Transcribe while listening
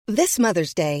This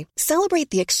Mother's Day, celebrate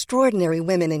the extraordinary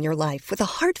women in your life with a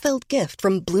heartfelt gift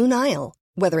from Blue Nile.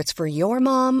 Whether it's for your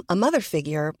mom, a mother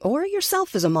figure, or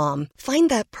yourself as a mom, find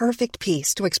that perfect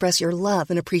piece to express your love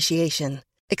and appreciation.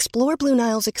 Explore Blue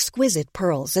Nile's exquisite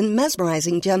pearls and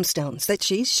mesmerizing gemstones that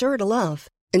she's sure to love.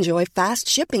 Enjoy fast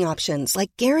shipping options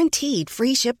like guaranteed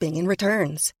free shipping and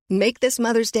returns. Make this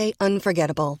Mother's Day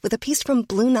unforgettable with a piece from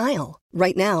Blue Nile.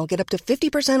 Right now, get up to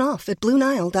 50% off at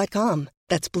BlueNile.com.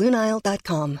 That's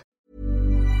BlueNile.com.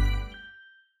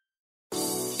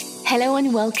 Hello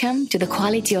and welcome to The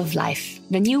Quality of Life,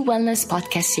 the new wellness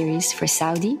podcast series for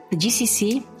Saudi, the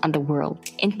GCC, and the world,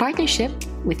 in partnership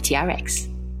with TRX.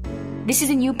 This is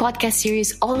a new podcast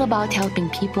series all about helping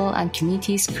people and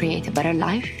communities create a better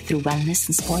life through wellness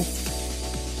and sport.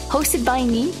 Hosted by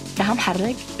me, Raham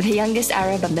Harrak, the youngest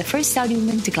Arab and the first Saudi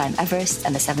woman to climb Everest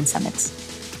and the 7 summits.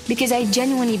 Because I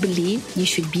genuinely believe you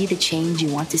should be the change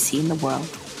you want to see in the world.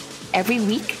 Every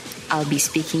week, I'll be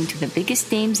speaking to the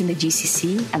biggest names in the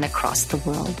GCC and across the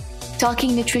world,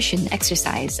 talking nutrition,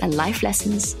 exercise, and life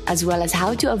lessons, as well as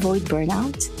how to avoid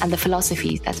burnout and the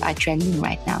philosophies that are trending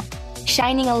right now.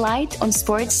 Shining a light on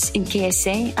sports in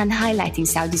KSA and highlighting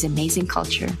Saudi's amazing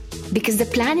culture. Because the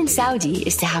plan in Saudi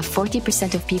is to have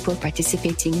 40% of people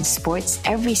participating in sports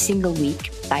every single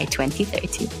week by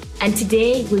 2030. And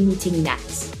today we're meeting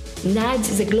Nads. Nads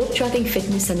is a globetrotting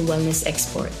fitness and wellness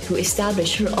expert who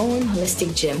established her own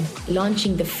holistic gym,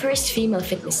 launching the first female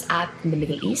fitness app in the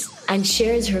Middle East, and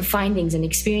shares her findings and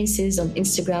experiences on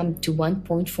Instagram to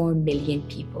 1.4 million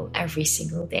people every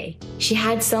single day. She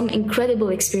had some incredible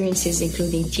experiences,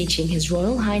 including teaching His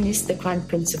Royal Highness the Crown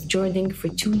Prince of Jordan for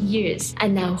 2 years,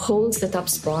 and now holds the top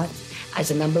spot as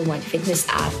the #1 fitness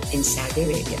app in Saudi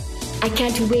Arabia. I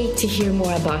can't wait to hear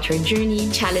more about her journey,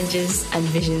 challenges, and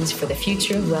visions for the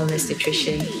future of wellness,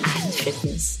 nutrition, and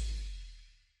fitness.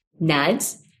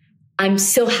 Nads, I'm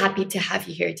so happy to have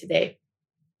you here today.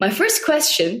 My first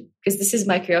question, because this is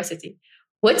my curiosity,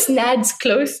 what's Nads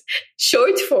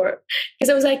short for? Because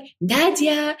I was like,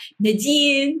 Nadia,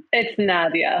 Nadine. It's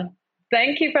Nadia.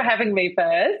 Thank you for having me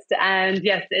first. And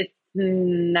yes, it's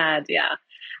Nadia.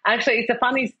 Actually, it's a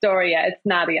funny story. Yeah, it's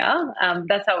Nadia.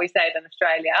 That's how we say it in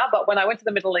Australia. But when I went to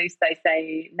the Middle East, they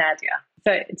say Nadia.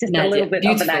 So it's just Nadia. A little bit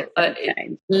beautiful. Of an accent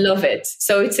change. Love it.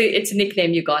 So it's a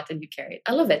nickname you got and you carried.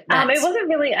 I love it. It wasn't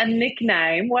really a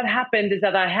nickname. What happened is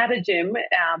that I had a gym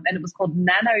and it was called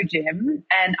Nano Gym.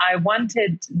 And I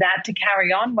wanted that to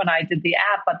carry on when I did the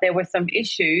app, but there were some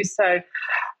issues. So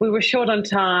we were short on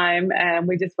time and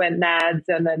we just went Nads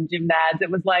and then Gym Nads.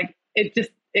 It was like, it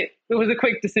was a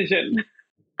quick decision.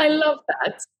 I love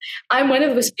that. I'm one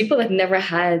of those people that never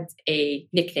had a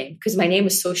nickname because my name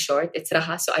is so short. It's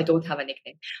Raha, so I don't have a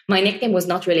nickname. My nickname was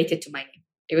not related to my name.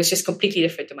 It was just completely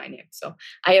different to my name. So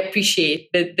I appreciate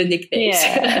the nicknames.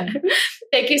 Yeah.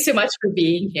 Thank you so much for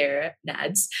being here,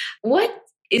 Nads. What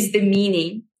is the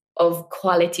meaning of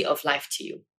quality of life to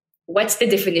you? What's the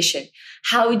definition?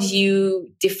 How do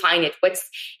you define it?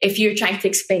 If you're trying to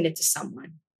explain it to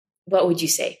someone, what would you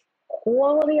say?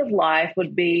 Quality of life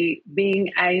would be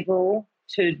being able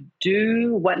to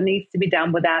do what needs to be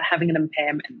done without having an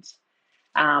impairment.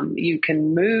 You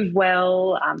can move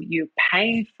well, you're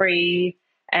pain-free,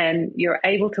 and you're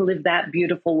able to live that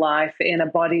beautiful life in a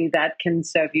body that can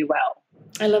serve you well.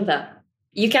 I love that.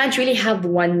 You can't really have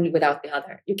one without the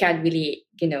other. You can't really,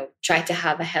 try to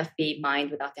have a healthy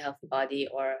mind without a healthy body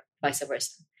or vice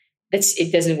versa.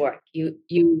 It doesn't work.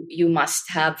 You must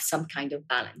have some kind of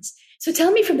balance. So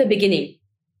tell me from the beginning,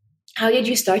 how did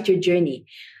you start your journey?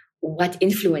 What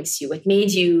influenced you? What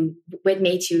made you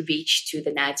reach to the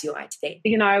Nads you are today?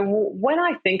 When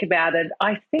I think about it,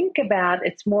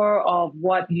 it's more of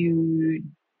what you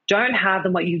don't have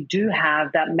than what you do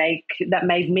have that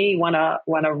made me want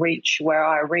to reach where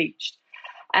I reached.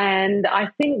 And I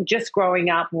think just growing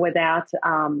up without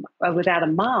a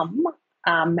mum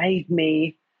made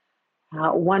me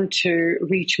want to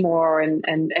reach more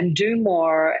and do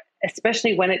more,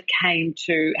 especially when it came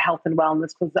to health and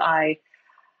wellness, because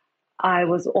I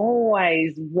was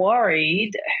always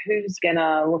worried who's going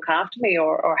to look after me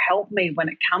or help me when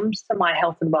it comes to my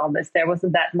health and wellness. There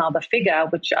wasn't that mother figure,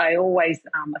 which I always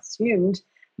assumed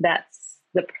that's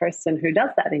the person who does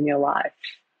that in your life.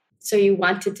 So you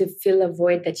wanted to fill a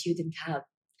void that you didn't have.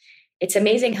 It's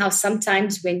amazing how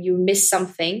sometimes when you miss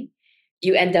something,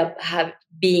 you end up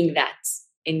being that.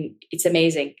 And it's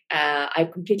amazing. I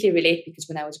completely relate because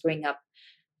when I was growing up,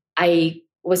 I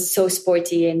was so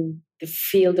sporty and the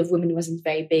field of women wasn't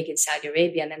very big in Saudi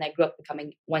Arabia. And then I grew up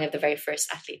becoming one of the very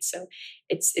first athletes. So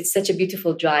it's such a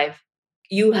beautiful drive.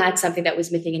 You had something that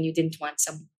was missing and you didn't want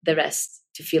the rest.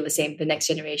 to feel the same, the next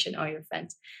generation or your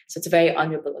friends. So it's very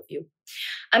honorable of you.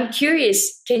 I'm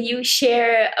curious, can you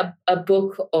share a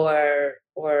book or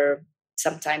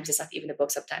sometimes it's not even a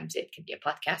book, sometimes it can be a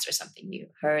podcast or something you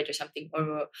heard or something,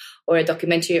 or a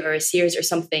documentary or a series or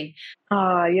something.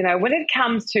 When it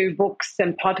comes to books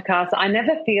and podcasts, I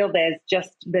never feel there's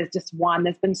just one.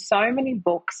 There's been so many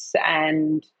books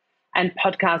and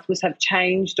podcasts which have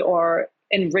changed or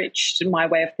enriched my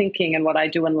way of thinking and what I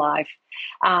do in life.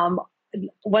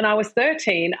 When I was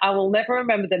 13, I will never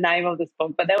remember the name of this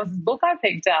book, but there was this book I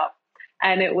picked up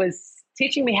and it was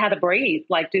teaching me how to breathe,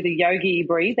 like do the yogi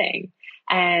breathing.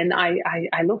 And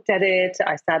I looked at it,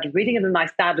 I started reading it, and I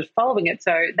started following it.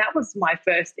 So that was my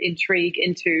first intrigue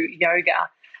into yoga.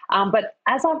 But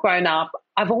as I've grown up,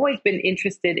 I've always been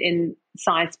interested in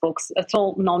science books. It's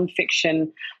all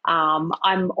nonfiction.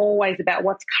 I'm always about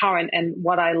what's current and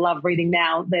what I love reading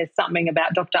now. There's something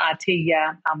about Dr.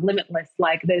 Atiya, Limitless.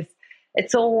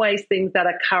 It's always things that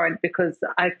are current because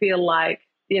I feel like,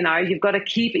 you've got to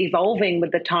keep evolving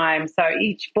with the time. So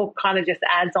each book kind of just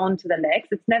adds on to the next.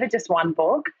 It's never just one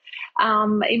book.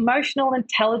 Emotional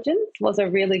Intelligence was a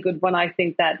really good one. I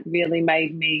think that really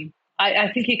made me, I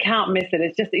think you can't miss it.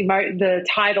 It's just, the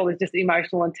title is just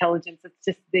Emotional Intelligence. It's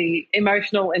just the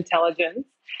emotional intelligence.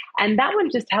 And that one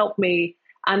just helped me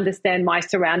understand my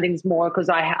surroundings more because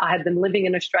I had been living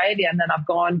in Australia and then I've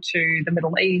gone to the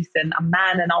Middle East and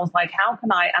Amman, and I was like, how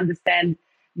can I understand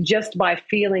just by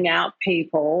feeling out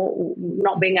people,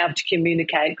 not being able to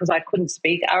communicate because I couldn't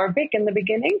speak Arabic in the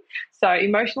beginning. So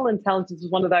Emotional Intelligence is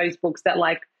one of those books that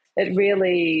it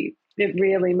really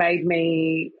made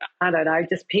me, I don't know,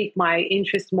 just pique my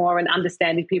interest more in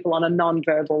understanding people on a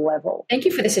non-verbal level. Thank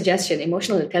you for the suggestion,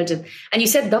 Emotional Intelligence. And you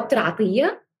said Dr.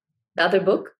 Atiya, the other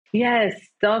book? Yes,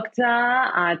 Dr.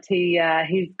 Atiya.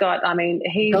 He's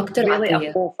really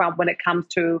a forefront when it comes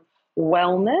to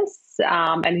wellness,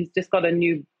 and he's just got a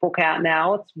new book out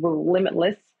now. It's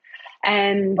Limitless.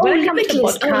 And when it comes to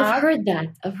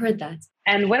podcasts, I've heard that.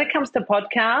 And when it comes to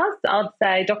podcasts, I'd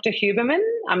say Dr. Huberman.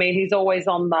 He's always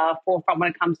on the forefront when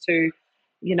it comes to,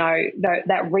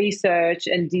 that research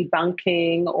and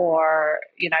debunking or,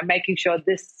 making sure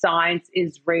this science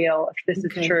is real, if this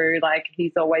is true.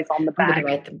 He's always on the back. I'm going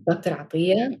to write them. Dr.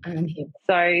 Atiya and him.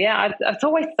 So, yeah, it's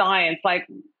always science.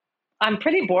 I'm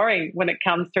pretty boring when it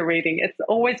comes to reading. It's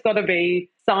always got to be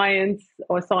science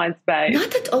or science-based.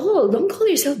 Not at all. Don't call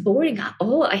yourself boring at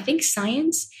all. I think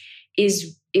science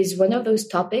is one of those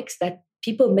topics that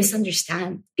people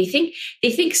misunderstand. They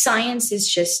think science is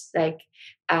just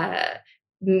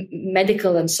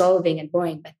medical and solving and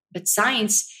boring, but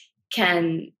science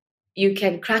you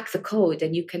can crack the code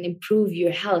and you can improve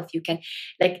your health. You can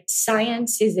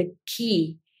science is a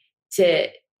key to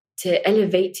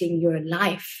elevating your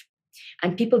life.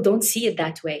 And people don't see it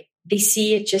that way. They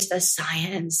see it just as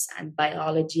science and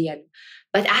biology,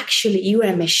 but actually you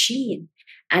are a machine,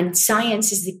 and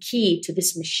science is the key to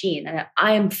this machine. And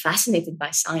I am fascinated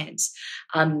by science.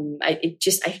 I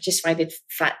just find it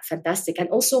fantastic. And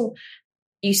also,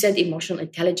 you said emotional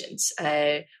intelligence.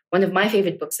 One of my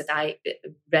favorite books that I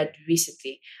read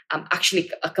recently,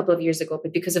 actually a couple of years ago,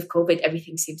 but because of COVID,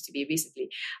 everything seems to be recently.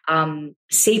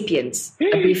 Sapiens,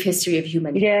 A Brief History of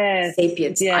Humanity. Yes.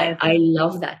 Sapiens. Yes. I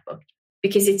love that book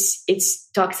because it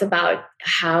talks about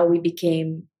how we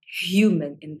became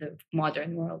human in the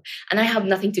modern world. And I have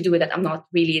nothing to do with that. I'm not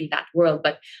really in that world,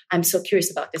 but I'm so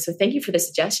curious about this. So thank you for the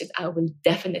suggestion. I will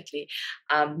definitely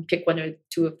pick one or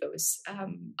two of those.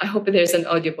 I hope there's an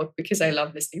audiobook because I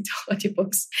love listening to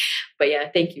audiobooks. But yeah,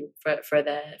 thank you for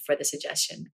the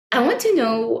suggestion. I want to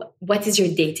know, what is your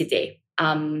day to day?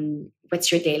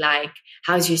 What's your day like?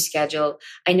 How's your schedule?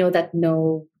 I know that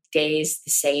no day is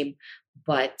the same,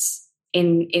 but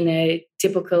in a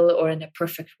typical or in a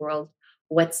perfect world,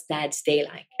 what's Dad's day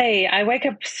like? Hey, I wake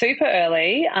up super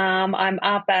early. I'm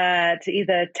up at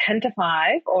either 10 to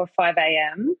 5 or 5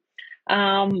 a.m.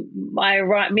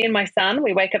 Me and my son,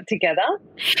 we wake up together.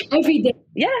 Every day?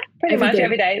 Yeah, pretty much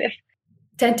every day.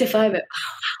 10 to 5.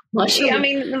 Yeah,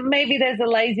 maybe there's a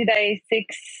lazy day 6,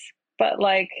 but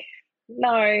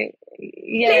no.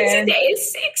 Yeah. Lazy day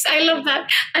is 6. I love that.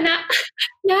 And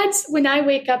that's when I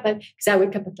wake up because I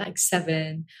wake up at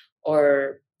 7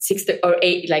 or 6 or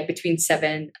 8, between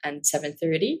 7 and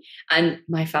 7:30, and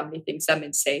my family thinks I'm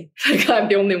insane. I'm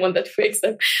the only one that wakes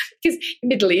up because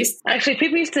Middle East. Actually,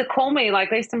 people used to call me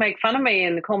they used to make fun of me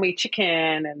and call me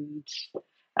chicken, and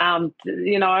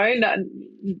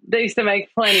they used to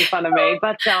make plenty fun of me.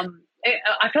 But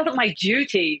I felt it my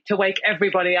duty to wake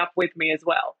everybody up with me as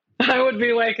well. I would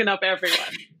be waking up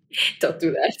everyone. Don't do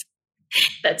that.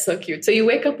 That's so cute. So you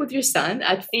wake up with your son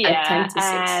at 10 to 6.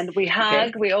 And we hug.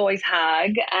 Okay. We always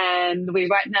hug, and we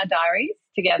write in our diaries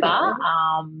together.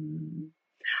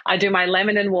 I do my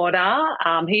lemon and water.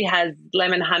 He has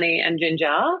lemon, honey, and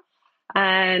ginger,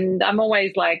 and I'm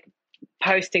always like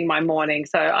posting my morning.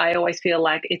 So I always feel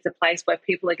like it's a place where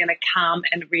people are going to come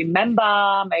and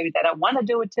remember. Maybe they don't want to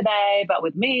do it today, but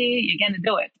with me, you're going to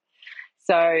do it.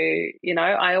 So,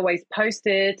 I always post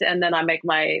it, and then I make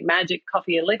my magic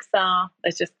coffee elixir.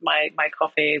 It's just my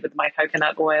coffee with my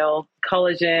coconut oil,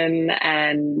 collagen,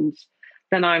 and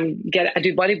then I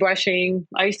do body brushing.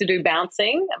 I used to do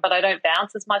bouncing, but I don't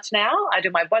bounce as much now. I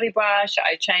do my body brush.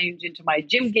 I change into my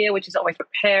gym gear, which is always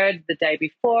prepared the day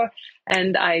before,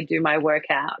 and I do my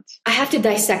workout. I have to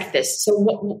dissect this.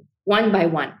 So one by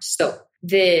one. So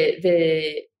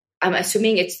I'm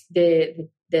assuming it's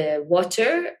the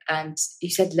water, and you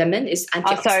said lemon is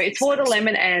antioxidant. So it's water,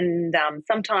 lemon, and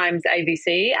sometimes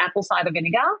AVC, apple cider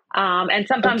vinegar. And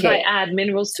sometimes I add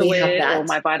minerals to it, or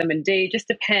my vitamin D. Just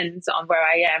depends on where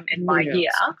I am in my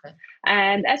year. Okay.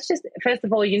 And that's just, first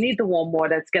of all, you need the warm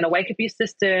water. It's going to wake up your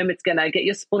system. It's going to get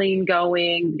your spleen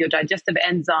going, your digestive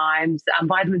enzymes.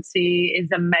 Vitamin C is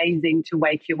amazing to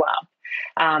wake you up.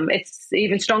 It's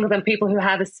even stronger than people who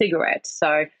have a cigarette.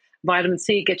 So vitamin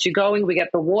C gets you going. We get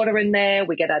the water in there.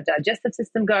 We get our digestive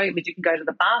system going. But you can go to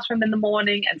the bathroom in the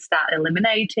morning and start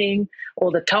eliminating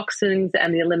all the toxins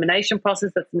and the elimination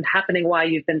process that's been happening while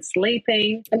you've been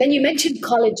sleeping. And then you mentioned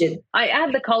collagen. I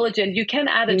add the collagen. You can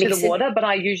add it to the water, but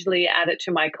I usually add it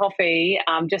to my coffee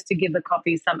just to give the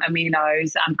coffee some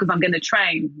aminos because I'm going to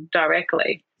train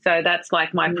directly. So that's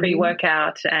like my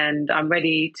pre-workout, and I'm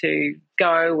ready to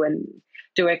go and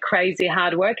do a crazy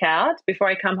hard workout before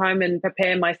I come home and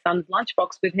prepare my son's lunchbox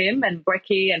with him and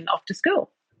brekkie and off to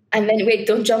school. And then, wait,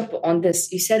 don't jump on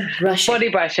this. You said brushing. Body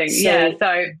brushing,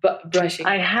 So brushing.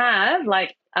 I have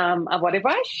a body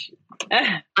brush.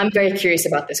 I'm very curious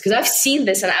about this because I've seen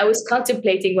this and I was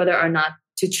contemplating whether or not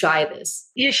to try this.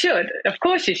 You should. Of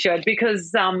course you should,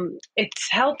 because it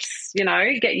helps,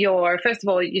 get first of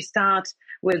all, you start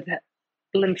with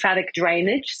lymphatic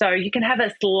drainage. So you can have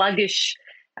a sluggish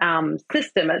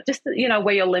system, just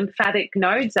where your lymphatic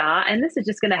nodes are, and this is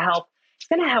just going to help. It's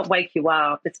going to help wake you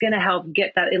up. It's going to help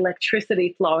get that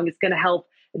electricity flowing. It's going to help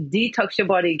detox your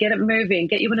body, get it moving,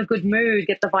 get you in a good mood,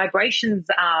 get the vibrations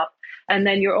up, and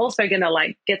then you're also going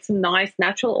to get some nice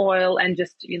natural oil and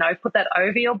just put that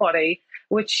over your body,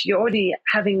 which you're already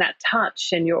having that touch,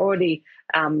 and you're already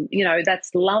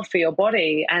that's love for your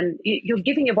body, and you're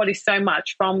giving your body so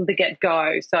much from the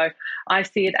get-go. So I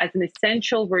see it as an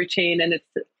essential routine, and it's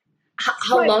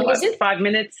how long is it? 5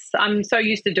 minutes. I'm so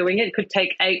used to doing it. It could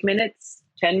take 8 minutes,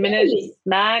 10 minutes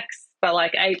max, but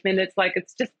 8 minutes,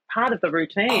 it's just part of the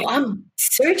routine. Oh, I'm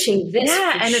searching this.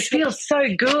 Yeah, and it feels so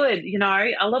good.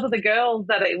 A lot of the girls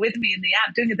that are with me in the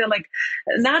app doing it, they're like,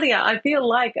 Nadia, I feel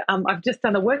like I've just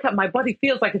done a workout. My body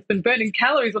feels like it's been burning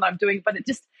calories when I'm doing it, but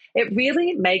it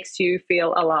really makes you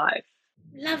feel alive.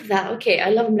 Love that. Okay, I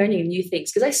love learning new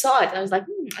things because I saw it and I was like,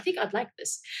 I think I'd like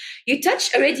this. You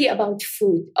touched already about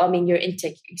food. Your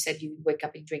intake. You said you wake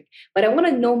up and drink, but I want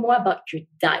to know more about your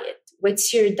diet.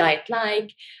 What's your diet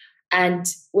like, and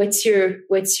what's your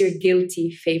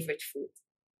guilty favorite food?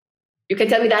 You can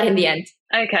tell me that in the end.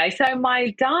 Okay, so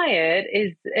my diet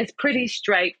is pretty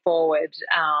straightforward.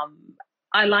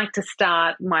 I like to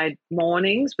start my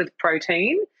mornings with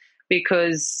protein,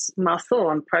 because muscle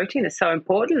and protein is so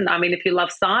important. If you love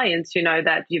science, you know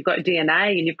that you've got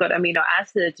DNA and you've got amino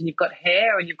acids and you've got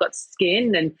hair and you've got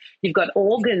skin and you've got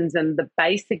organs, and the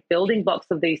basic building blocks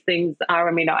of these things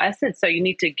are amino acids. So you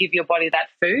need to give your body that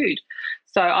food.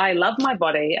 So I love my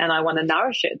body and I want to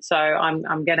nourish it. So I'm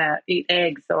going to eat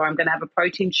eggs, or I'm going to have a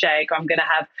protein shake, or I'm going to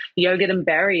have yogurt and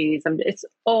berries. It's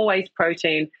always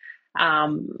protein.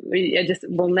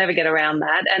 We'll never get around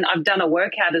that. And I've done a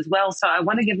workout as well. So I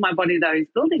want to give my body those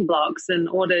building blocks in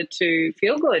order to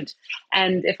feel good.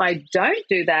 And if I don't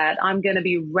do that, I'm going to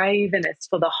be ravenous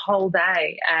for the whole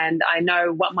day. And I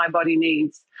know what my body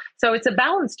needs. So it's a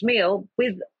balanced meal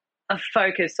with a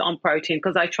focus on protein,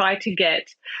 because I try to get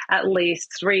at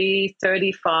least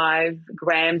 335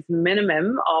 grams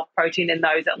minimum of protein in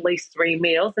those at least 3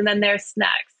 meals. And then there are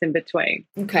snacks in between.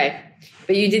 Okay.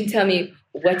 But you didn't tell me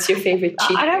what's your favorite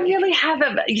cheat meal. I don't really have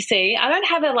I don't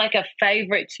have a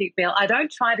favorite cheat meal. I don't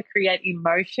try to create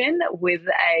emotion with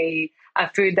a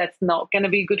food that's not going to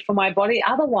be good for my body.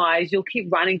 Otherwise, you'll keep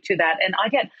running to that. And I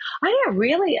get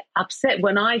really upset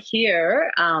when I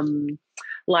hear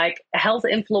health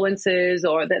influencers,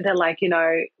 or they're like,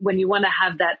 when you want to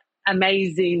have that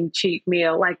amazing cheat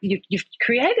meal. Like you've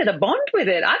created a bond with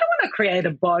it. I don't want to create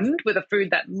a bond with a food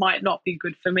that might not be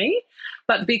good for me.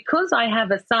 But because I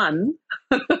have a son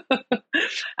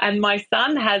and my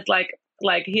son has like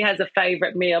he has a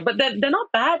favorite meal, but they're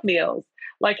not bad meals.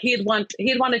 Like he'd want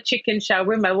a chicken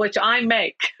shawarma, which I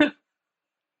make.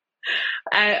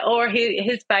 Or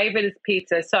his favorite is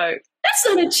pizza. So that's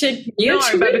not a chick meal.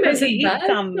 No, but because he eats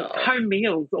home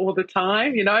meals all the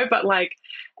time, but like,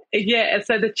 yeah.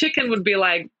 So the chicken would be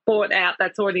like bought out,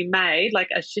 that's already made, like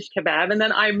a shish kebab, and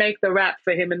then I make the wrap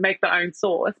for him and make the own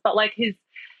sauce. But like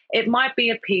it might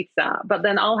be a pizza, but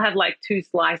then I'll have like 2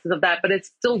 slices of that, but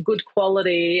it's still good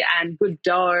quality and good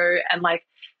dough and like.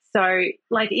 So,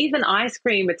 like even ice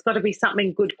cream, it's got to be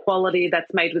something good quality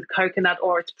that's made with coconut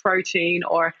or it's protein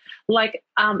or like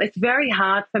it's very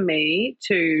hard for me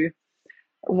to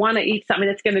want to eat something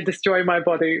that's going to destroy my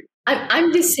body.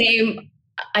 I'm the same.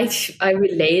 I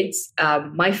relate.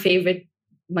 My favorite,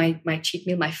 my cheat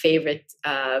meal, my favorite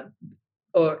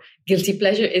or guilty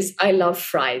pleasure is I love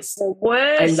fries. What?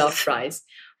 I love fries,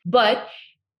 but.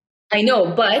 I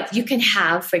know, but you can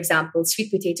have, for example,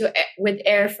 sweet potato with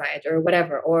air fried or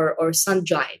whatever, or sun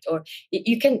dried, or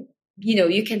you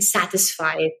can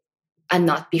satisfy it and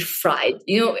not be fried,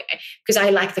 because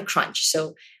I like the crunch.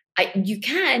 So you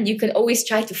can always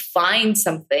try to find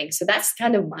something. So that's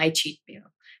kind of my cheat meal.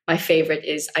 My favorite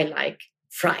is I like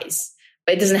fries.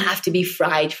 But it doesn't have to be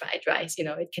fried rice.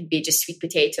 It can be just sweet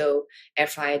potato, air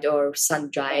fried or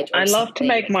sun dried. I love to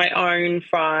make my own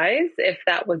fries if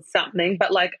that was something.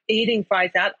 But like eating fries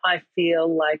out, I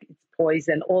feel like it's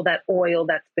poison. All that oil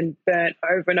that's been burnt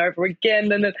over and over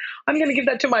again. And then I'm going to give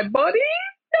that to my body?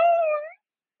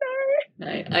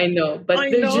 No. I know. But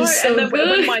they're just so and then good.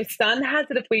 When my son has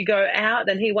it, if we go out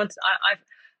and he wants,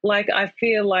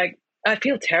 I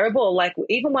feel terrible. Like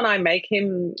even when I make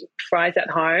him fries at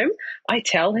home, I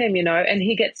tell him, and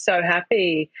he gets so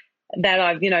happy that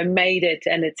I've, made it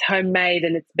and it's homemade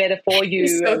and it's better for you.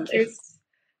 So cute.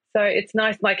 So it's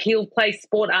nice. Like he'll play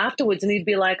sport afterwards and he'd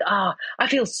be like, I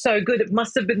feel so good. It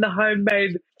must have been the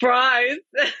homemade fries.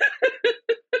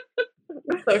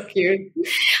 So cute.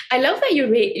 I love that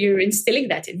you're instilling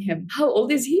that in him. How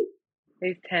old is he?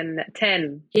 He's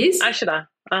 10. He's? Ashra.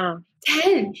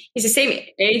 10. He's the same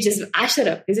age as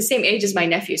Ashraf. He's the same age as my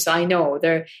nephew, so I know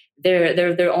they're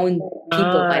their own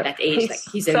people by that age. Like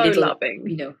he's so a little loving.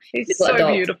 He's little so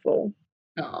adult. beautiful.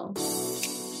 Oh.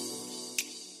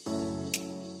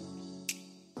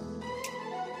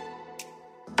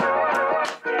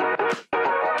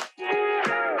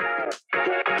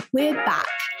 We're back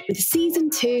with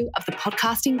season 2 of the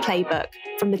podcasting playbook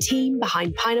from the team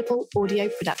behind Pineapple Audio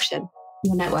Production.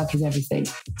 Your network is everything.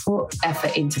 Put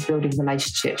effort into building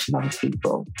relationships with other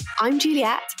people. I'm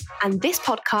Juliet, and this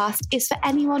podcast is for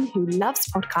anyone who loves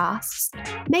podcasts,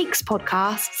 makes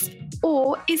podcasts,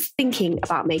 or is thinking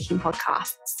about making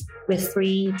podcasts. We're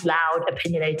 3 loud,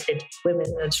 opinionated women,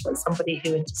 and I just want somebody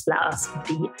who would just let us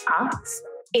be us.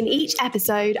 In each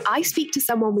episode, I speak to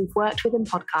someone we've worked with in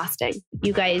podcasting.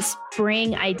 You guys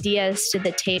bring ideas to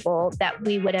the table that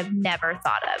we would have never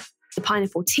thought of. The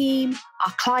Pineapple team,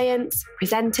 our clients,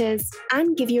 presenters,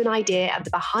 and give you an idea of the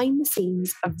behind the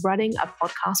scenes of running a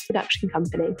podcast production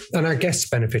company. And our guests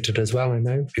benefited as well. I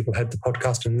know people had the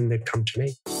podcast and then they'd come to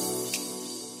me.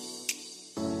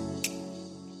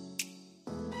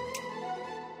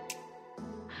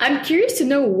 I'm curious to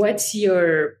know what's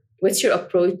your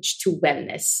approach to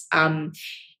wellness.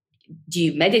 Do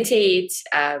you meditate?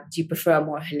 Do you prefer a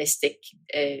more holistic,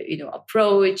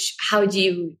 approach? How do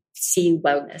you see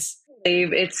wellness?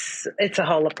 It's a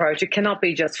whole approach. It cannot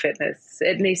be just fitness.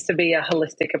 It needs to be a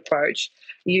holistic approach.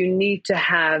 You need to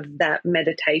have that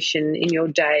meditation in your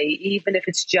day, even if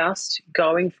it's just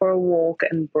going for a walk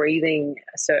and breathing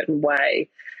a certain way.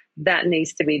 That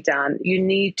needs to be done. You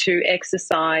need to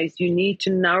exercise. You need to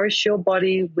nourish your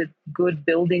body with good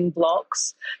building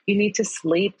blocks. You need to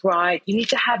sleep right. You need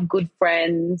to have good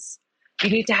friends.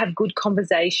 You need to have good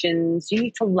conversations. You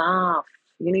need to laugh.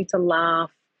 You need to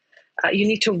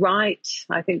write.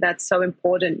 I think that's so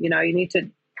important. You need to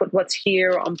put what's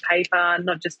here on paper,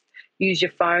 not just use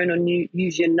your phone or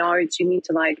use your notes. You need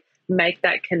to make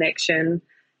that connection.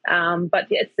 But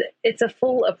it's a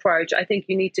full approach. I think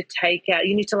you need to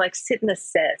sit and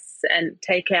assess and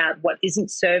take out what isn't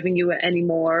serving you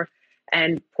anymore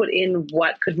and put in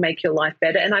what could make your life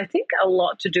better. And I think a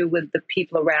lot to do with the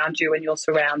people around you and your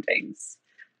surroundings.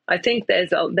 I think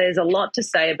there's a lot to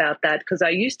say about that, because I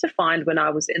used to find when I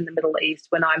was in the Middle East,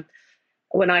 when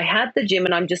I had the gym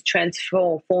and I'm just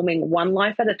transforming one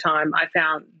life at a time, I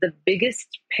found the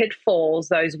biggest pitfalls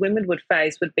those women would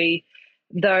face would be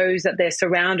those that they're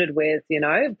surrounded with,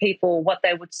 people, what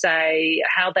they would say,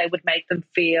 how they would make them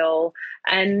feel.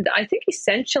 And I think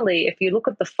essentially, if you look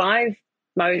at the five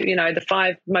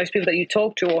most people that you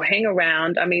talk to or hang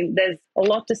around, I mean, there's a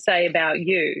lot to say about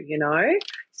you.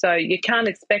 So you can't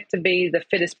expect to be the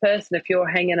fittest person if you're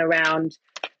hanging around,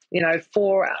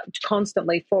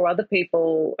 constantly for other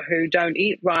people who don't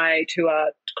eat right, who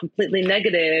are completely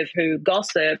negative, who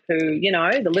gossip, who,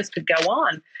 the list could go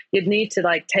on. You'd need to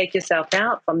take yourself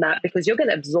out from that, because you're going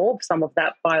to absorb some of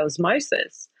that by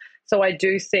osmosis. So I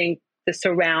do think the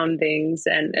surroundings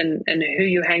and who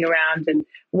you hang around and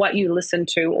what you listen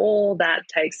to, all that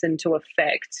takes into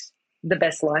effect the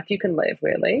best life you can live,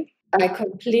 really. I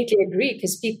completely agree,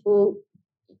 because people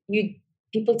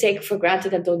take for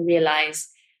granted and don't realize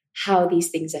how these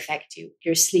things affect you,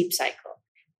 your sleep cycle,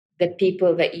 the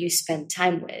people that you spend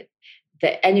time with,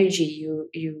 the energy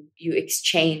you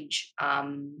exchange,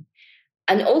 and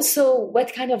also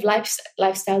what kind of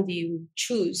lifestyle do you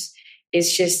choose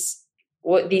is just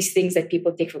what these things that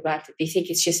people take for granted. They think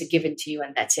it's just a given to you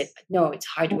and that's it. But no, it's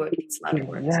hard work. It's a lot of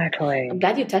work. Exactly. I'm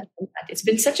glad you touched on that. It's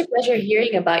been such a pleasure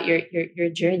hearing about your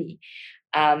journey.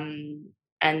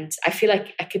 And I feel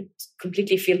like I could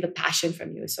completely feel the passion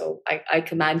from you. So I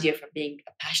commend you for being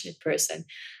a passionate person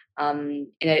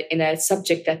in a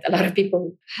subject that a lot of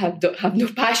people have no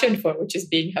passion for, which is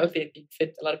being healthy and being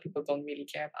fit. A lot of people don't really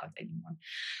care about anymore.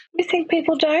 You think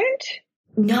people don't?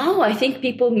 No, I think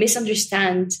people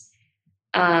misunderstand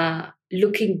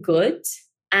looking good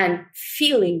and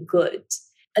feeling good.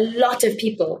 A lot of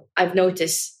people I've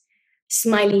noticed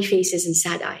smiley faces and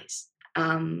sad eyes,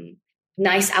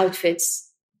 nice outfits,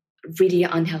 really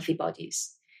unhealthy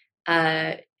bodies,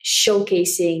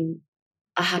 showcasing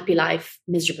a happy life,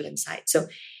 miserable inside. So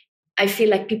I feel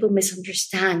like people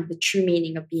misunderstand the true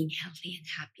meaning of being healthy and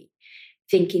happy,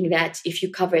 thinking that if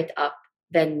you cover it up,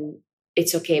 then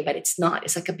it's okay, but it's not.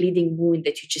 It's like a bleeding wound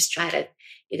that you just try to,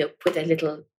 put a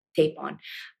little tape on.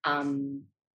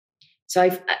 So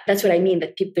that's what I mean,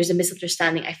 that there's a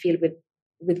misunderstanding, I feel,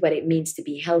 with what it means to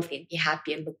be healthy and be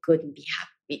happy and look good and be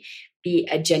happy, be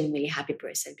a genuinely happy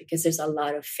person, because there's a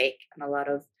lot of fake and a lot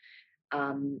of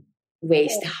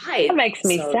ways to hide. That makes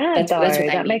me sad, though.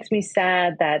 That makes me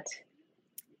sad that...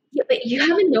 Yeah, but you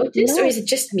haven't noticed, No. or is it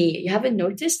just me? You haven't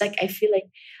noticed? I feel like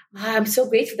I'm so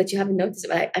grateful that you haven't noticed.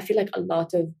 But I feel like a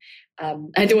lot of,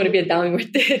 I don't want to be a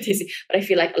downward Daisy, but I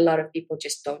feel like a lot of people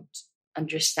just don't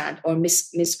understand or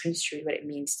misconstrue what it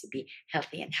means to be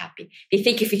healthy and happy. They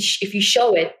think if you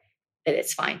show it, then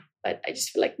it's fine. But I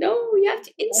just feel like, no, you have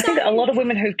to inside. I think a lot of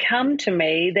women who come to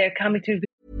me, they're coming to...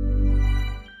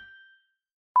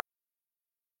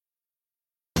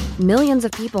 Millions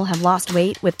of people have lost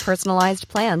weight with personalized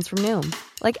plans from Noom.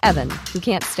 Like Evan, who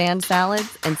can't stand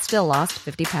salads and still lost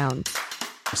 50 pounds.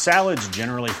 Salads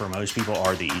generally for most people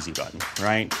are the easy button,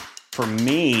 right? For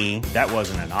me, that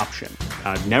wasn't an option.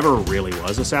 I never really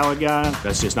was a salad guy.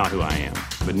 That's just not who I am.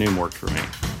 But Noom worked for me.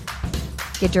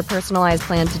 Get your personalized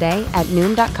plan today at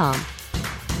Noom.com.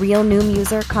 Real Noom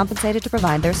user compensated to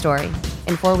provide their story.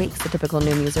 In 4 weeks, the typical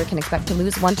Noom user can expect to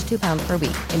lose 1 to 2 pounds per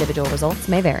week. Individual results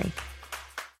may vary.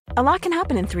 A lot can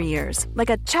happen in 3 years, like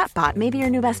a chatbot may be your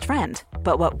new best friend.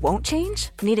 But what won't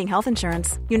change? Needing health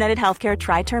insurance. United Healthcare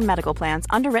Tri-Term Medical Plans,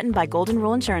 underwritten by Golden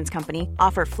Rule Insurance Company,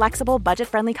 offer flexible,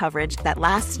 budget-friendly coverage that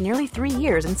lasts nearly 3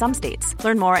 years in some states.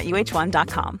 Learn more at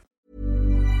uh1.com.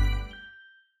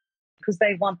 Because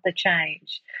they want the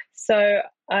change. So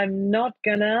I'm not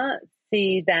going to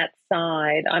see that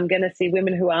side. I'm going to see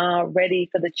women who are ready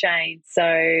for the change. So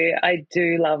I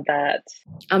do love that.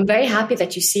 I'm very happy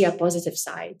that you see a positive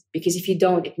side, because if you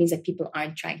don't, it means that people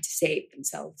aren't trying to save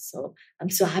themselves. So I'm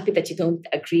so happy that you don't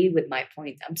agree with my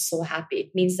point. I'm so happy.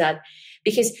 It means that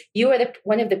because you are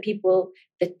one of the people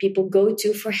that people go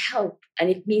to for help. And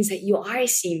it means that you are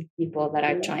seeing people that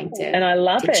are trying to And I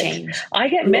love it. change. I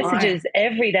get messages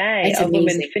every day It's of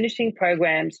women amazing. finishing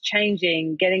programs,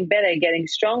 changing, getting better, getting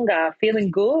stronger,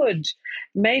 feeling good.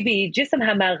 Maybe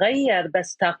جسمها ما غير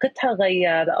بس طاقتها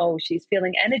غير. Oh, she's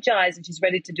feeling energized and she's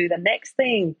ready to do the next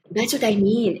thing. That's what I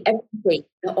mean. Everything,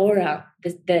 the aura,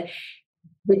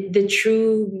 the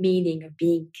true meaning of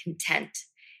being content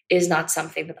is not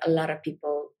something that a lot of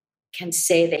people can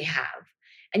say they have.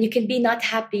 And you can be not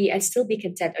happy and still be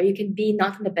content, or you can be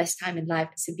not in the best time in life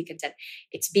and still be content.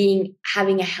 It's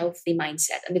having a healthy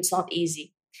mindset, and it's not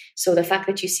easy. So the fact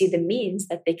that you see them means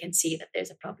that they can see that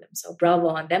there's a problem. So bravo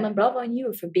on them, and bravo on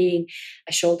you for being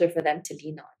a shoulder for them to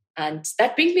lean on. And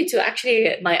that brings me to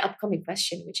actually my upcoming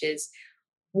question, which is,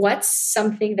 what's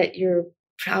something that you're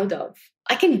proud of?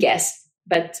 I can guess,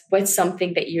 but what's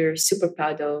something that you're super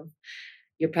proud of?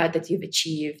 You're proud that you've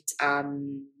achieved,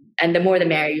 And the more the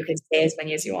merrier. You can stay as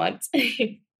many as you want.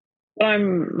 What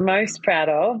I'm most proud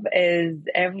of is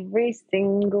every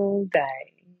single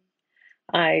day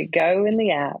I go in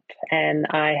the app and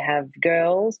I have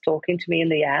girls talking to me in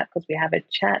the app because we have a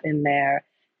chat in there.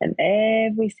 And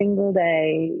every single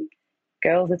day,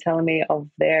 girls are telling me of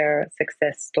their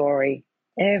success story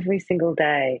every single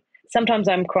day. Sometimes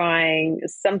I'm crying.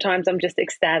 Sometimes I'm just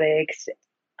ecstatic.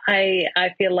 I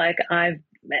feel like I've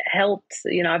helped,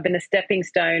 I've been a stepping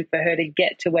stone for her to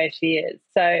get to where she is.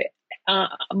 So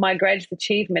my greatest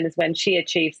achievement is when she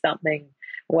achieves something,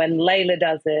 when Layla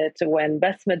does it, when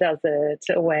Basma does it,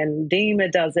 when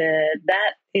Dima does it.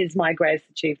 That is my greatest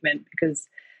achievement because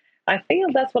I feel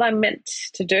that's what I'm meant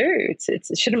to do.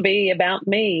 It shouldn't be about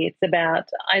me. It's about,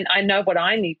 I know what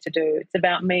I need to do. It's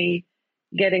about me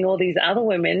getting all these other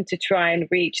women to try and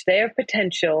reach their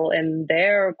potential and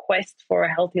their quest for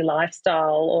a healthy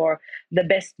lifestyle or the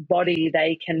best body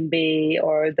they can be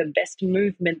or the best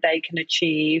movement they can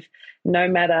achieve, no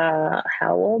matter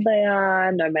how old they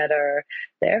are, no matter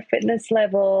their fitness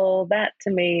level. That to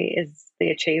me is the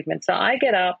achievement. So I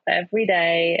get up every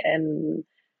day, and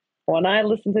when I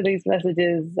listen to these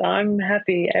messages, I'm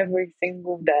happy every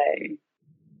single day.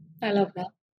 I love that.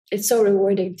 It's so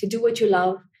rewarding to do what you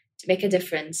love, to make a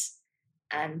difference,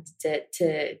 and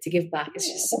to give back. It's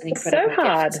just an incredible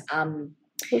gift. So hard.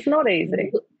 It's not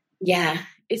easy. Yeah,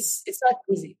 it's not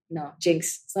easy. No,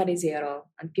 Jinx, it's not easy at all.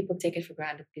 And people take it for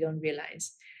granted. They don't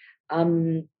realize.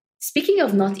 Speaking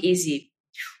of not easy,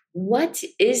 what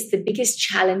is the biggest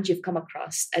challenge you've come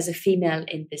across as a female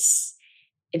in this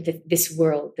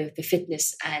world, the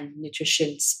fitness and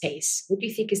nutrition space? What do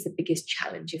you think is the biggest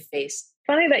challenge you face?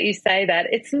 Funny that you say that.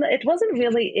 It wasn't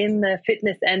really in the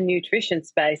fitness and nutrition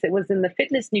space. It was in the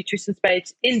fitness nutrition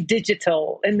space in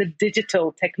the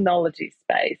digital technology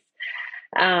space,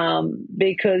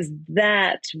 because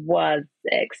that was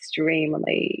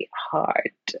extremely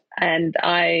hard. And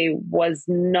I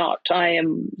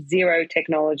am zero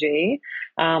technology.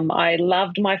 I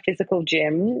loved my physical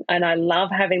gym and I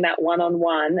love having that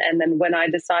one-on-one. And then when I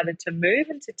decided to move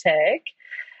into tech,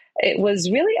 it was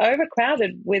really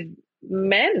overcrowded with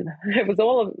men. It was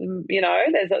all,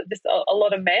 there's just a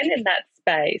lot of men in that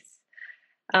space.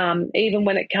 Even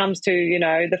when it comes to,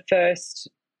 the first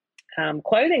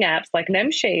clothing apps like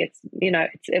Nemshi,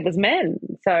 it was men.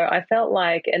 So I felt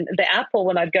like, and the Apple,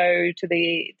 when I'd go to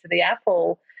the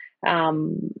Apple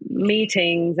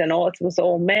meetings and all, it was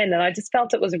all men. And I just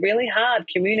felt it was really hard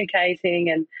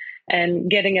communicating and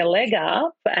getting a leg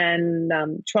up and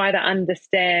try to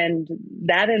understand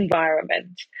that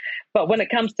environment. But when it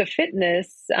comes to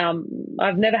fitness,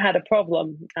 I've never had a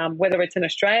problem, whether it's in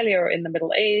Australia or in the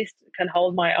Middle East, can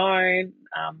hold my own.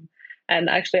 And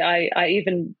actually, I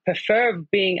even prefer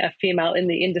being a female in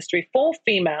the industry for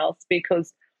females,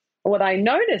 because what I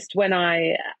noticed when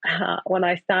I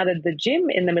started the gym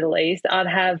in the Middle East, I'd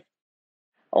have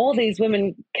all these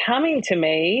women coming to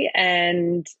me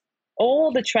and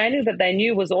all the training that they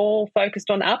knew was all focused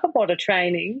on upper body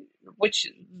training, which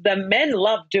the men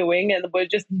love doing, and we're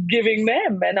just giving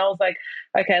them. And I was like,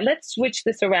 okay, let's switch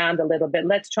this around a little bit.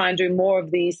 Let's try and do more of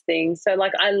these things. So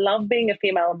like, I love being a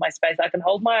female in my space. I can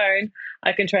hold my own.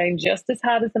 I can train just as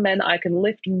hard as the men. I can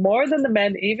lift more than the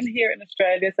men, even here in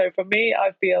Australia. So for me,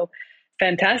 I feel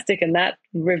fantastic in that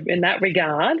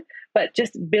regard. But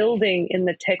just building in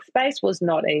the tech space was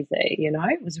not easy.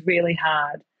 It was really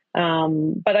hard.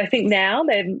 But I think now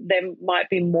there might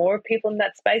be more people in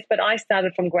that space, but I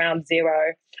started from ground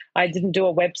zero. I didn't do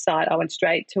a website. I went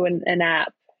straight to an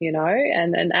app,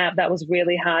 and an app that was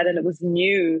really hard, and it was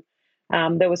new.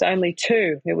 There was only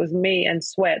two. It was me and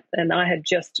Sweat, and I had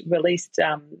just released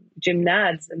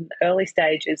Gymnads in the early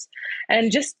stages,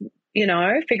 and just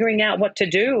figuring out what to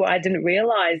do. I didn't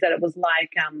realize that it was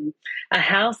like a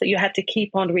house that you had to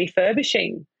keep on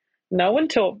refurbishing. No one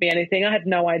taught me anything. I had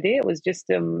no idea. It was just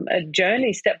a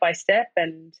journey step by step,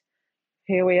 and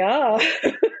here we are,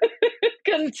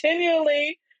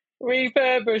 continually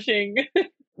refurbishing.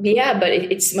 Yeah, but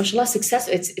it's mashallah success.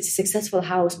 It's a successful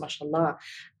house, mashallah.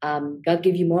 God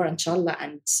give you more, inshallah.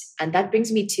 And that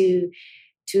brings me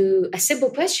to a simple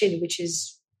question, which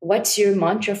is, what's your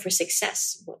mantra for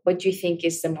success? What do you think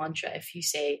is the mantra? If you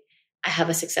say, I have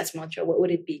a success mantra, what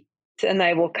would it be? And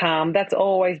they will come. That's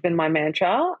always been my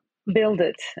mantra. Build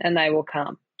it and they will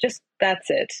come. Just that's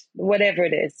it. Whatever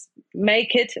it is,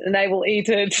 make it and they will eat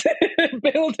it.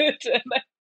 Build it.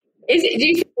 Do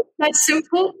you think that's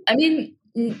simple? I mean,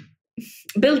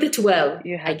 build it well,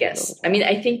 I guess. I mean,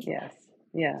 I think... Yes.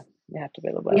 Yeah. You have to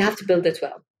build it well. You have to build it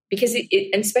well. Because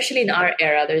and especially in our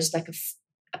era, there's like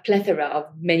a plethora of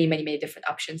many, many, many different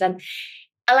options. And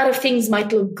a lot of things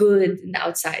might look good in the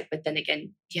outside, but then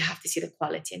again, you have to see the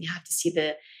quality and you have to see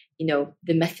the,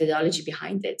 the methodology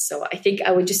behind it. So I think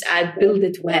I would just add, build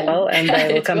it well. And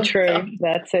they will come will true. come.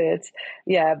 That's it.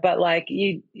 Yeah. But like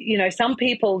some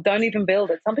people don't even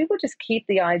build it. Some people just keep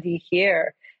the idea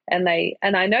here. And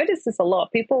I notice this a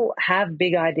lot. People have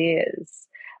big ideas,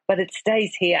 but it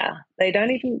stays here. They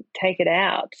don't even take it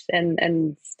out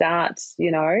and start,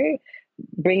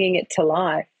 bringing it to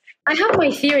life. I have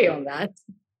my theory on that.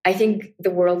 I think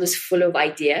the world is full of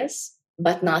ideas,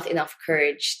 but not enough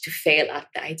courage to fail at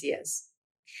the ideas.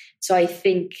 So I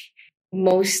think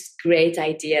most great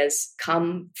ideas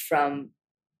come from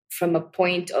a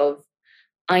point of,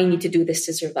 I need to do this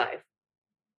to survive.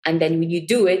 And then when you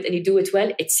do it and you do it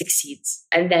well, it succeeds.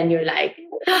 And then you're like,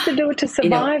 you have to do it to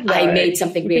survive. I made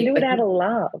something great. You can do it out of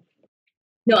love.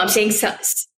 No, I'm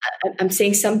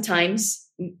saying sometimes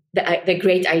the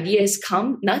great ideas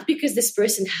come not because this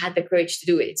person had the courage to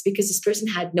do it. It's because this person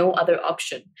had no other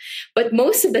option. But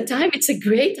most of the time, it's a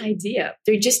great idea.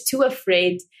 They're just too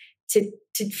afraid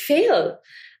to fail.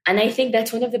 And I think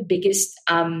that's one of the biggest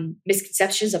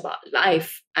misconceptions about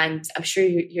life. And I'm sure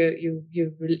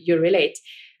you relate.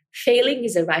 Failing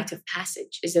is a rite of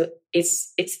passage. It's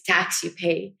a tax you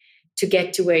pay to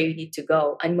get to where you need to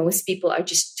go. And most people are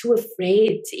just too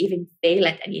afraid to even fail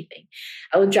at anything.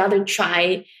 I would rather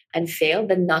try and fail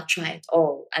than not try at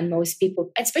all. And most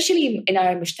people, especially in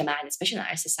our mujtama, and especially in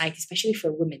our society, especially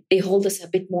for women, they hold us a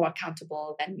bit more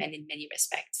accountable than men in many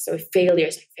respects. So failure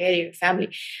is like failure,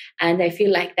 family. And I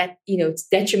feel like that, it's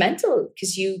detrimental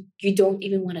because you don't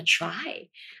even want to try.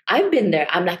 I've been there.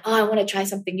 I'm like, I want to try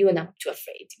something new and I'm too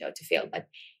afraid, to fail. But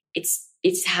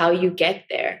it's how you get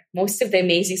there. Most of the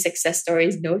amazing success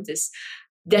stories notice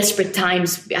desperate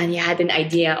times and he had an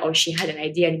idea or she had an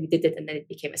idea and we did it and then it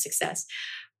became a success.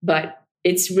 But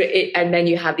and then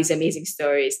you have these amazing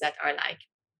stories that are like,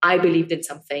 I believed in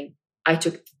something. I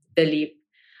took the leap.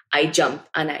 I jumped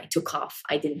and I took off.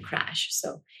 I didn't crash.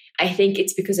 So I think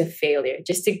it's because of failure.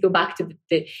 Just to go back to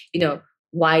the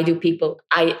why do people,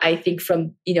 I think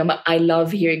from, I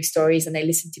love hearing stories and I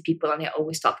listen to people and I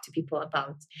always talk to people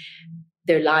about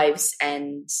their lives.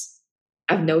 And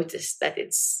I've noticed that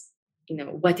it's,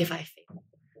 what if I fail?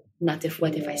 Not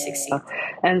what if I succeed?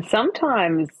 And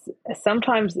sometimes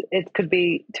it could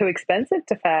be too expensive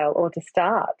to fail or to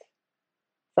start.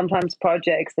 Sometimes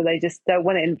projects, so they just don't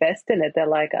want to invest in it. They're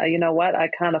like, you know what? I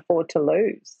can't afford to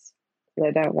lose.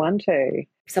 They don't want to.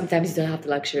 Sometimes you don't have the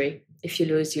luxury. If you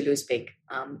lose big.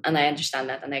 And I understand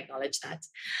that and I acknowledge that.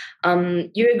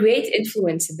 You're a great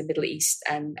influence in the Middle East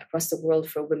and across the world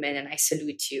for women, and I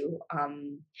salute you.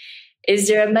 Is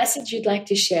there a message you'd like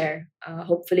to share?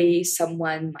 Hopefully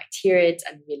someone might hear it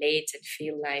and relate and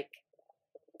feel like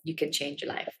you can change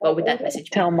your life. What would that message be?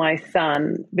 Tell my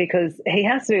son, because he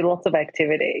has to do lots of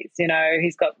activities.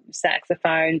 He's got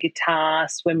saxophone, guitar,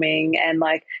 swimming, and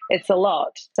it's a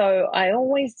lot. So I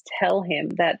always tell him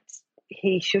that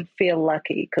he should feel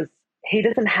lucky because he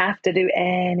doesn't have to do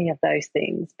any of those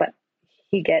things, but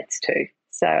he gets to.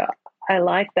 So I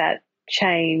like that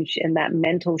change and that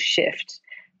mental shift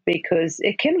because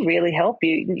it can really help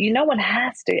you. No one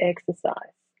has to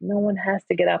exercise. No one has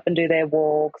to get up and do their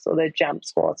walks or their jump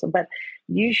squats, but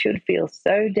you should feel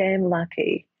so damn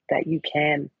lucky that you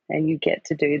can and you get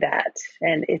to do that.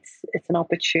 And it's an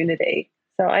opportunity.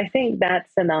 So I think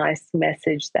that's a nice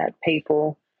message that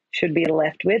people should be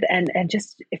left with. And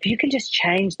just if you can just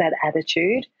change that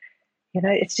attitude,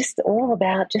 it's just all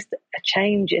about just a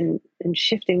change in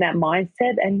shifting that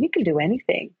mindset, and you can do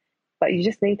anything, but you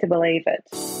just need to believe it.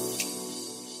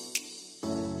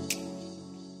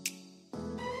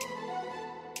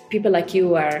 People like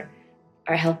you are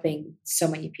helping so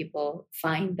many people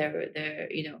find their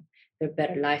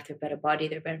better life, their better body,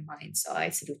 their better mind. So I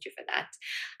salute you for that.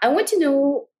 I want to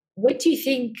know, what do you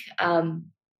think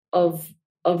of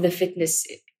the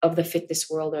fitness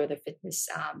world or the fitness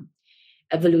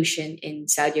evolution in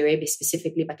Saudi Arabia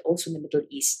specifically, but also in the Middle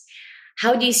East?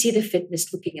 How do you see the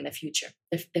fitness looking in the future,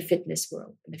 the fitness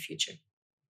world in the future?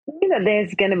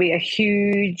 There's going to be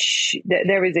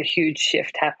there is a huge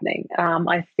shift happening.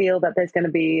 I feel that there's going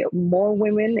to be more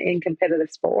women in competitive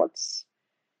sports,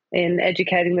 in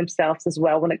educating themselves as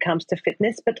well when it comes to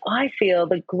fitness. But I feel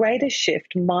the greatest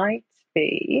shift might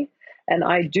be, and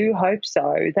I do hope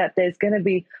so, that there's going to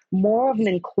be more of an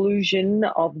inclusion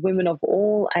of women of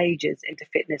all ages into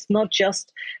fitness, not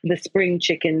just the spring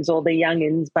chickens or the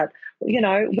youngins, but,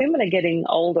 women are getting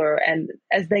older, and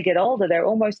as they get older, they're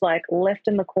almost like left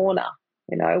in the corner,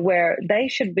 where they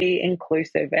should be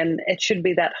inclusive, and it should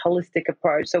be that holistic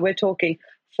approach. So we're talking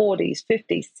 40s,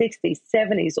 50s, 60s,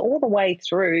 70s, all the way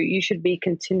through, you should be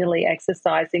continually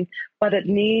exercising, but it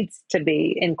needs to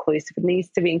be inclusive. It needs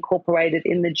to be incorporated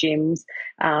in the gyms.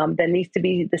 There needs to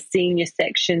be the senior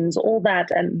sections, all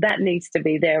that, and that needs to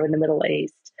be there in the Middle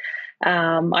East.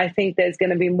 I think there's going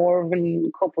to be more of an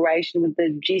incorporation with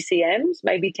the GCMs,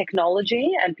 maybe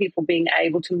technology, and people being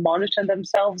able to monitor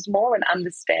themselves more and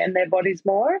understand their bodies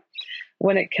more.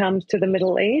 When it comes to the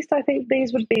Middle East, I think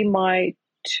these would be my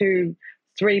 2-3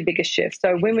 biggest shifts.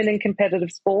 So women in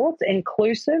competitive sports,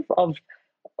 inclusive of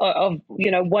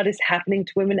what is happening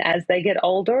to women as they get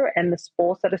older and the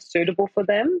sports that are suitable for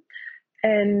them.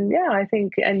 And I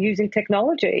think, and using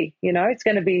technology, it's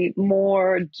going to be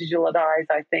more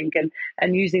digitalized, I think,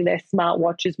 and using their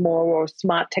smartwatches more, or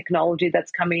smart technology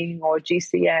that's coming, or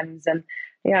GCMs. And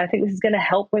I think this is going to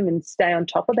help women stay on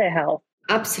top of their health.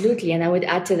 Absolutely. And I would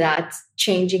add to that,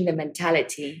 changing the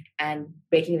mentality and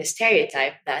breaking the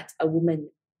stereotype that a woman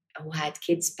who had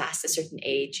kids past a certain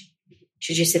age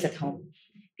should just sit at home.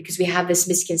 Because we have this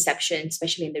misconception,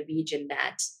 especially in the region,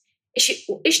 that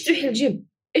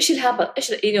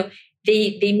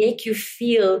they make you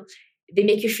feel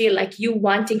like you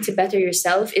wanting to better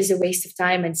yourself is a waste of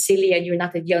time and silly, and you're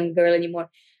not a young girl anymore.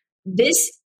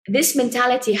 This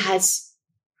mentality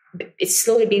it's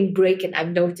slowly being broken. I've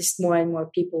noticed more and more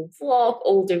people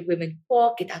older women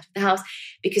get out of the house,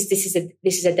 because this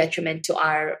is a detriment to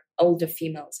our older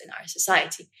females in our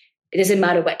society. It doesn't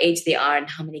matter what age they are and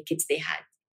how many kids they had.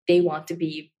 They want to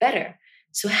be better.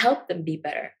 So help them be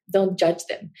better. Don't judge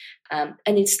them. And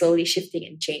it's slowly shifting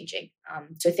and changing.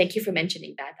 So thank you for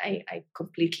mentioning that. I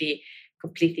completely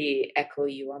echo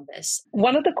you on this.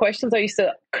 One of the questions I used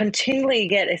to continually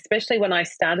get, especially when I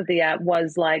started the app,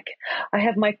 was like, I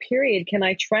have my period, can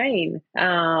I train?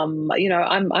 I'm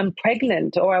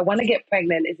pregnant, or I want to get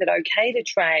pregnant. Is it okay to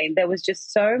train? There was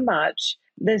just so much.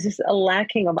 There's just a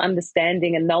lacking of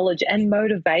understanding and knowledge and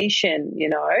motivation,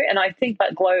 and I think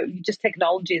that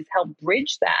technology has helped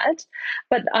bridge that.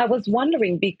 But I was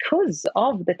wondering, because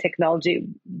of the technology,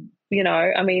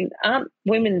 aren't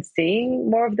women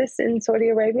seeing more of this in Saudi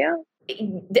Arabia?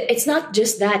 It's not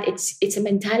just that. It's a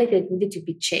mentality that needed to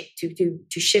be changed,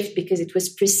 to shift, because it was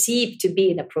perceived to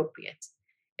be inappropriate.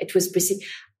 It was perceived.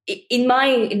 In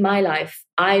my life,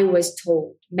 I was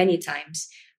told many times,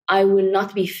 I will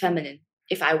not be feminine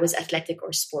if I was athletic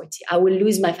or sporty. I will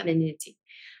lose my femininity.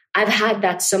 I've had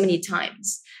that so many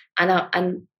times,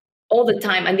 and all the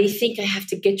time, and they think I have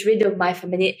to get rid of my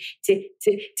femininity, to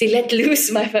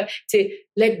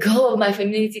let go of my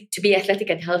femininity to be athletic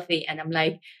and healthy. And I'm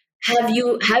like, have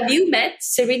you met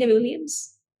Serena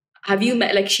Williams? Have you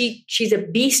met, she's a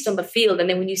beast on the field, and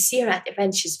then when you see her at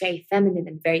events, she's very feminine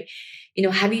and very,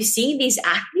 have you seen these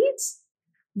athletes?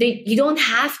 You don't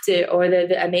have to, or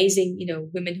the amazing,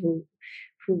 women who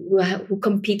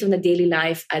compete on a daily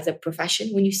life as a profession.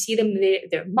 When you see them,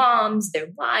 they're moms,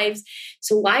 they're wives.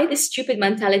 So why this stupid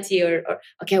mentality, or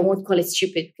okay, I won't call it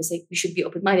stupid, because we should be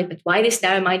open-minded, but why this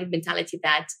narrow-minded mentality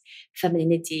that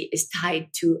femininity is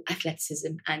tied to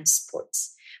athleticism and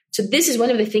sports? So this is one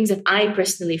of the things that I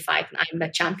personally fight, and I'm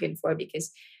a champion for,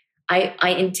 because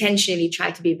I intentionally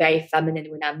try to be very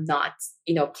feminine when I'm not,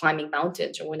 climbing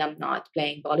mountains, or when I'm not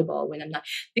playing volleyball,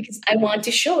 because I want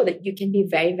to show that you can be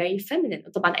very, very feminine.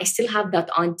 I still have that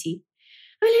auntie.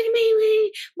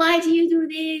 Why do you do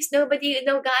this? No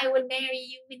guy will marry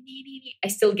you. I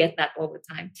still get that all the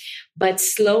time. But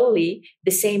slowly,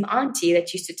 the same auntie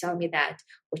that used to tell me that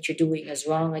what you're doing is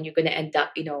wrong and you're going to end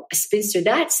up, a spinster,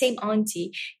 that same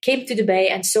auntie came to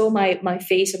Dubai and saw my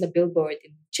face on the billboard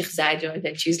in Sheikh Zayed, and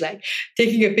then she's like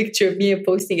taking a picture of me and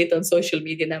posting it on social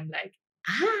media. And I'm like,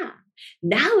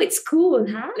 now it's cool,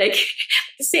 huh? Like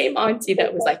the same auntie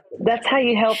that was like... That's how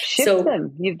you help shift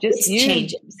them. You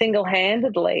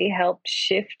single-handedly helped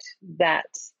shift that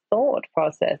thought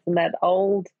process and that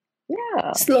old,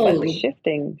 slowly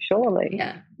shifting, surely.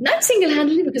 Yeah, not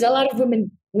single-handedly, because a lot of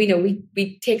women,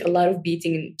 we take a lot of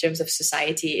beating in terms of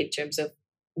society, in terms of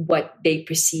what they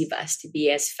perceive us to be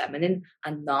as feminine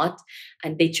and not,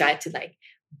 and they try to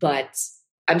but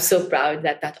I'm so proud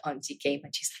that auntie came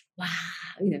and she's like,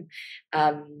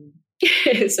 wow,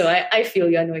 so I feel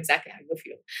you. I know exactly how you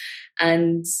feel.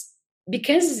 And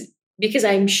because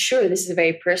I'm sure this is a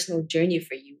very personal journey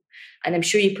for you, and I'm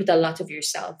sure you put a lot of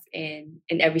yourself in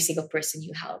every single person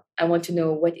you help. I want to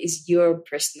know, what is your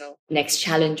personal next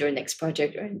challenge or next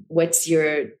project, or what's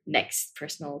your next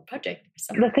personal project?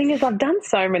 The thing is, I've done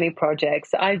so many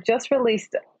projects. I just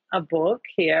released a book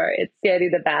here. It's Scaredy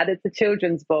the Bad. It's a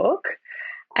children's book.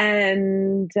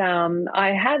 And I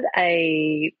had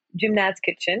a Gymnad's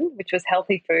kitchen, which was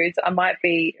healthy foods. I might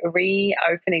be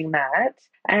reopening that.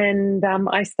 And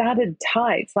I started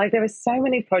tights. Like there were so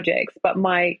many projects, but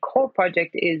my core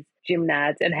project is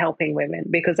Gymnads and helping women,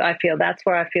 because I feel that's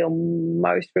where I feel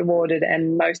most rewarded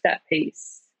and most at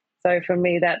peace. So for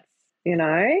me, that's,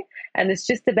 and it's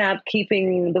just about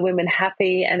keeping the women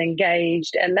happy and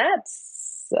engaged. And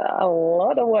that's a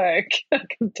lot of work. I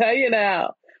can tell you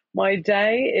now. My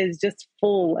day is just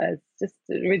full. It's just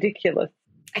ridiculous.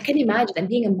 I can imagine. And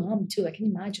being a mom too, I can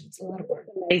imagine. It's a lot of work.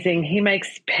 Amazing. He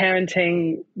makes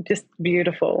parenting just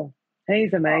beautiful.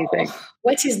 He's amazing. Oh,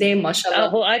 what's his name,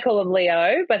 mashallah? Well, I call him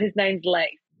Leo, but his name's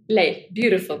Leif. Leif,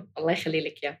 beautiful. Allah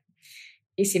khalilik, yeah.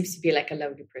 He seems to be like a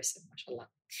lovely person, mashallah.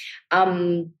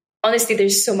 Honestly,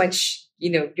 there's so much,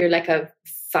 you're like a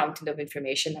fountain of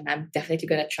information, and I'm definitely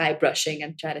going to try brushing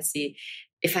and try to see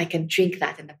if I can drink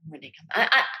that in the morning.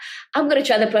 I'm going to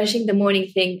try the brushing the morning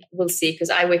thing. We'll see,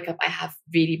 because I wake up, I have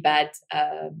really bad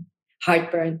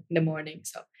heartburn in the morning.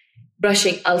 So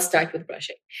brushing, I'll start with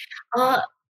brushing.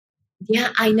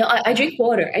 Yeah, I know. I drink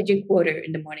water. I drink water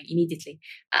in the morning immediately.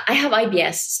 I have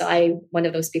IBS, so I'm one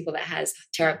of those people that has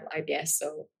terrible IBS.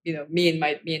 So me and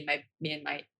my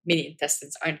mini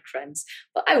intestines aren't friends.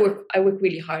 But I work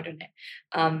really hard on it.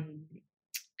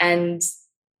 And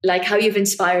like how you've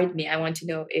inspired me, I want to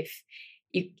know if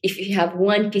you have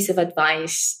one piece of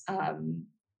advice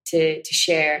to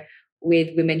share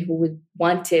with women who would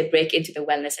want to break into the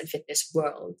wellness and fitness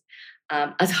world.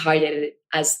 As hard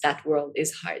as that world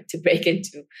is hard to break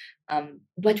into,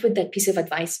 what would that piece of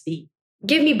advice be?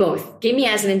 Give me both. Give me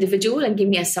as an individual and give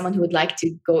me as someone who would like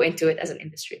to go into it as an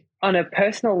industry. On a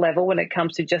personal level, when it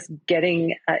comes to just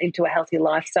getting into a healthy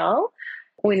lifestyle,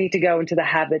 we need to go into the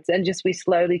habits and we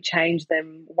slowly change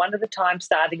them one at a time,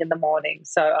 starting in the morning.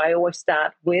 So I always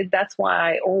start with, that's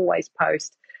why I always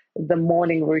post the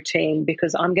morning routine,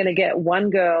 because I'm going to get one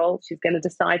girl, she's going to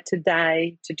decide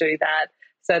today to do that.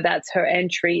 So that's her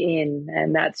entry in,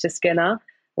 and that's just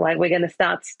we're going to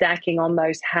start stacking on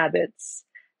those habits.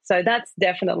 So that's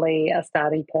definitely a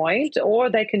starting point. Or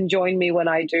they can join me when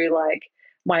I do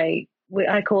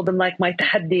I call them like my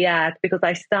tahaddiyat, because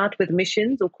I start with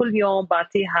missions. وكل يوم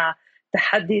بعطيها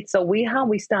تحدي تسويها.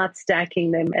 We start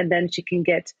stacking them, and then she can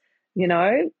get,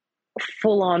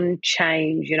 full on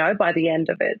change, by the end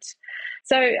of it.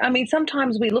 So, I mean,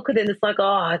 sometimes we look at it and it's like,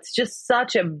 it's just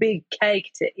such a big cake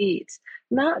to eat.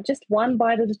 No, just one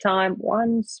bite at a time,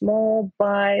 one small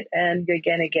bite, and you're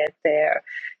going to get there.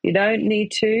 You don't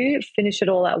need to finish it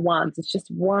all at once. It's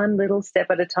just one little step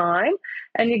at a time,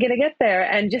 and you're going to get there.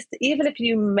 And just even if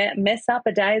you mess up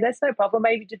a day, that's no problem.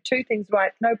 Maybe you did two things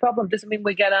right, no problem. Doesn't mean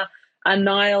we're going to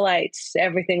annihilate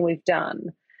everything we've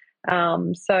done.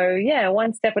 So yeah,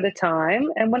 one step at a time.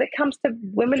 And when it comes to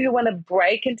women who want to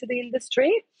break into the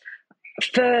industry,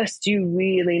 first you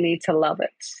really need to love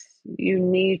it. You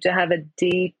need to have a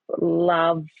deep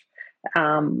love,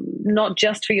 not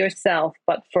just for yourself,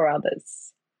 but for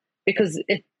others, because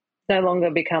it no longer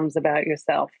becomes about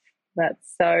yourself.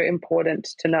 That's so important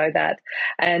to know that.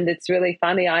 And it's really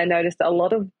funny. I noticed a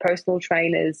lot of personal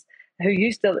trainers who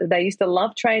used to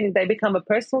love training, they become a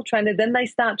personal trainer, then they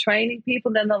start training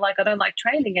people, then they're like, I don't like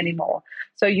training anymore.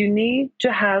 So you need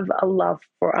to have a love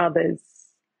for others,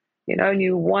 and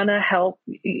you want to help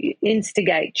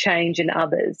instigate change in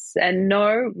others, and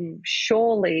know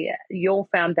surely your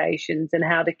foundations and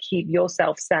how to keep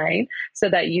yourself sane so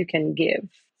that you can give.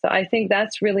 So I think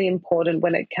that's really important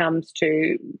when it comes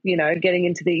to, getting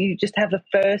into you just have a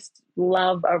first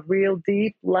love, a real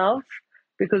deep love,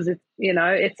 because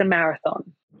it's a marathon.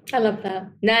 I love that.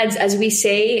 Nads, as we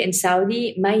say in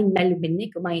Saudi, ما ينمل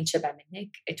منك وما ينشبع منك.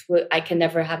 I can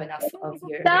never have enough of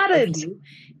you.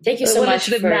 Thank you so much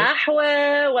for...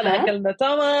 ولا أكلنا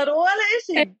تمر ولا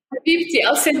شيء. حبيبتي,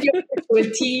 I'll send you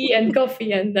with tea and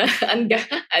coffee and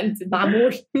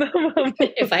معمول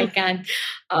if I can.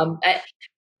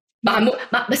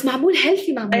 بس معمول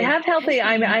healthy معمول. I have healthy.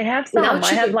 I have some.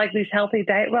 I have like these healthy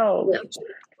date rolls.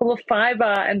 Full of fiber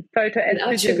and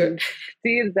photoestrogen.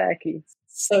 Dear Zaki.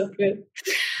 So good.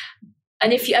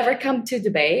 And if you ever come to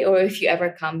Dubai, or if you ever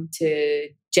come to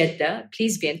Jeddah,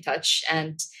 please be in touch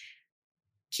and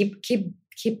keep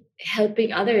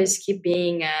helping others. Keep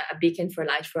being a beacon for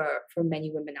light for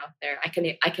many women out there. I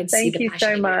can see the passion. Thank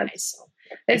you so much. Eyes, so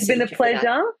it's been a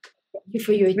pleasure. Thank you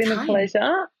for your time. It's been a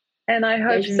pleasure. And I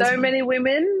hope so many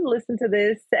women listen to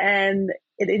this and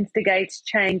it instigates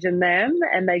change in them,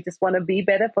 and they just want to be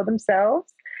better for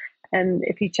themselves. And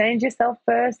if you change yourself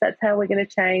first, that's how we're going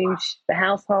to change the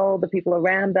household, the people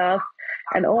around us.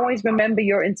 And always remember,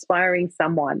 you're inspiring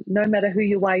someone. No matter who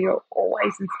you are, you're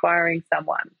always inspiring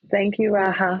someone. Thank you,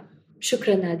 Raha.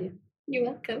 Shukran, Nadia. You're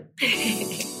welcome.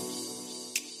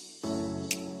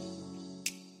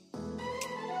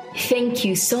 Thank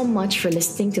you so much for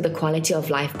listening to the Quality of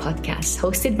Life podcast,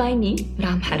 hosted by me,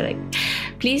 Ram Harag.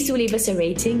 Please do leave us a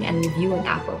rating and review on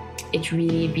Apple. It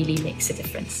really, really makes a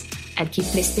difference. And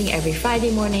keep listening every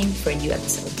Friday morning for new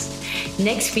episodes.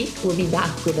 Next week, we'll be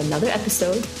back with another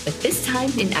episode, but this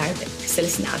time in Arabic, so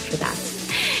listen out for that.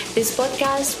 This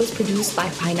podcast was produced by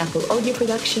Pineapple Audio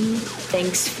Production.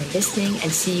 Thanks for listening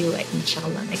and see you,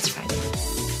 inshallah, next Friday.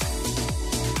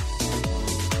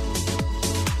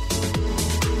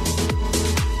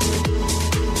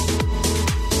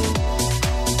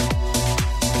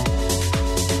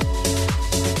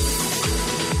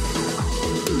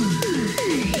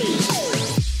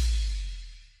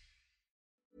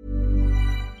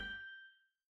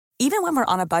 Even when we're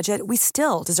on a budget, we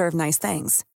still deserve nice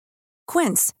things.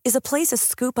 Quince is a place to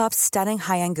scoop up stunning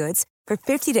high-end goods for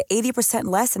 50 to 80%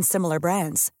 less than similar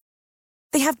brands.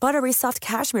 They have buttery soft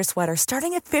cashmere sweaters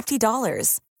starting at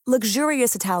 $50,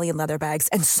 luxurious Italian leather bags,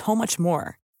 and so much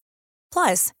more.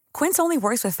 Plus, Quince only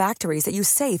works with factories that use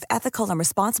safe, ethical, and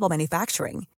responsible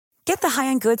manufacturing. Get the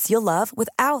high-end goods you'll love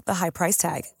without the high price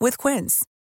tag with Quince.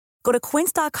 Go to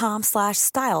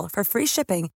quince.com/style for free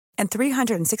shipping and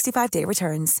 365-day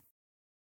returns.